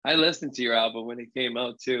I listened to your album when it came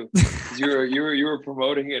out too. You were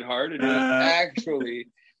promoting it hard, and it was actually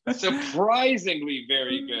surprisingly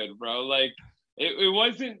very good, bro. Like it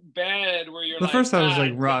wasn't bad. Where you're The like, first time was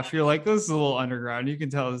like rough. You're like, this is a little underground. You can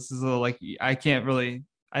tell this is a little like I don't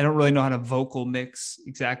really know how to vocal mix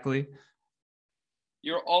exactly.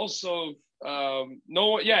 you're also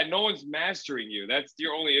no one's mastering you. That's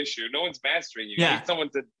your only issue. No one's mastering you. Yeah. You need someone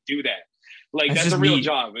to do that. Like That's that's just a real me.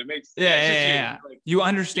 job. It makes Yeah. Like, You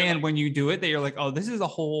understand like, when you do it that you're like, oh, this is a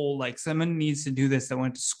whole like someone needs to do this that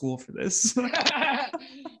went to school for this.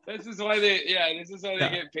 this is why they Yeah.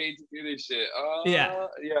 get paid to do this shit. Yeah.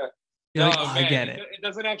 Yeah. You're like, No, oh, I man, get it. it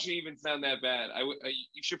doesn't actually even sound that bad.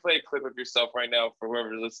 You should play a clip of yourself right now for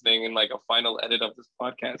whoever's listening in like a final edit of this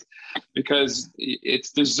podcast because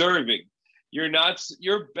it's deserving. You're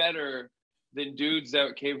better than dudes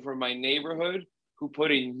that came from my neighborhood who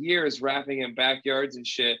put in years rapping in backyards and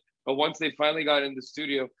shit. But once they finally got in the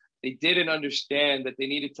studio, they didn't understand that they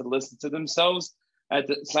needed to listen to themselves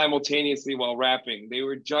simultaneously while rapping. They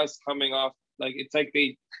were just coming off like it's like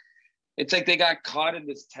they got caught in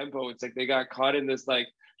this tempo. It's like they got caught in this like,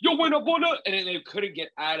 yo, when up, and then they couldn't get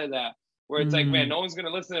out of that. Where it's like, man, no one's gonna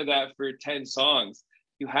listen to that for 10 songs.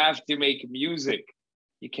 You have to make music.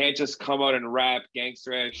 You can't just come out and rap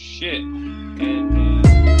gangster ass shit.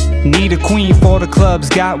 Need a queen for the clubs,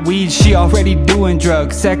 got weed, she already doing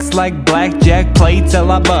drugs. Sex like blackjack, play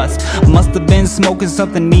till I bust. Must have been smoking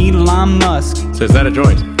something Elon Musk. So is that a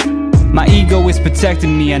joint? My ego is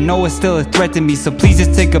protecting me, I know it's still a threat to me. So please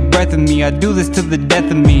just take a breath of me, I do this to the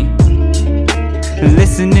death of me.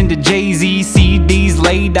 Listening to Jay-Z CDs,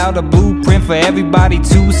 laid out a blueprint for everybody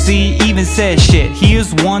to see. Even said shit,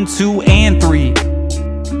 here's 1, 2, and 3.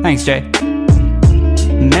 Thanks, Jay.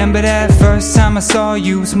 Remember that first time I saw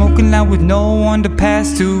you smoking out with no one to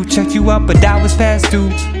pass to. Checked you out, but I was past due.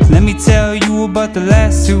 Let me tell you about the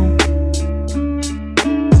last two.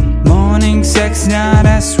 Morning sex, now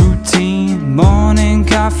that's routine. Morning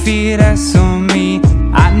coffee, that's on me.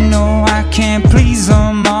 I know I can't please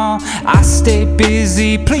them all. I stay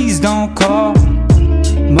busy, please don't call.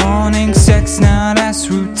 Morning sex, now that's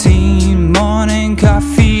routine. Morning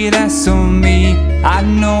coffee, that's on me. I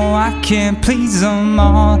know I can't please them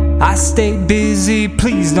all. I stay busy,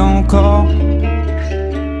 please don't call.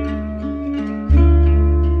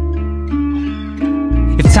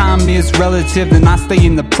 If time is relative, then I stay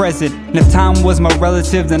in the present. And if time was my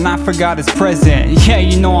relative, then I forgot it's present. Yeah,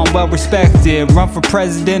 you know I'm well respected. Run for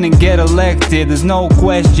president and get elected, there's no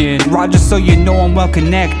question. Roger, so you know I'm well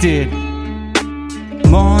connected.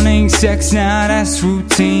 Morning sex, now that's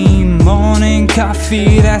routine. Morning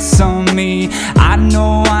coffee, that's on me. I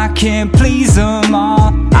know I can't please them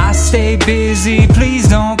all. I stay busy, please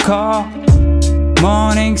don't call.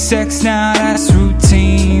 Morning sex, now that's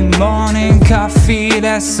routine. Morning coffee,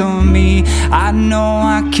 that's on me. I know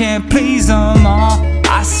I can't please them all.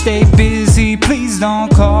 I stay busy, please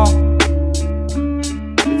don't call.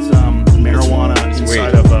 It's marijuana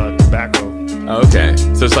inside of tobacco. Oh, okay,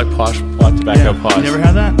 so it's like pot tobacco posh. You never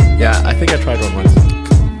had that? Yeah, I think I tried one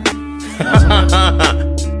once.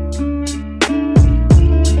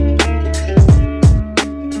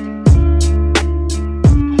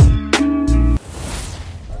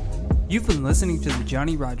 You've been listening to The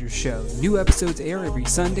Johnny Rogers Show. New episodes air every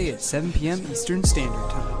Sunday at 7 p.m. Eastern Standard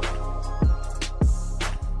Time.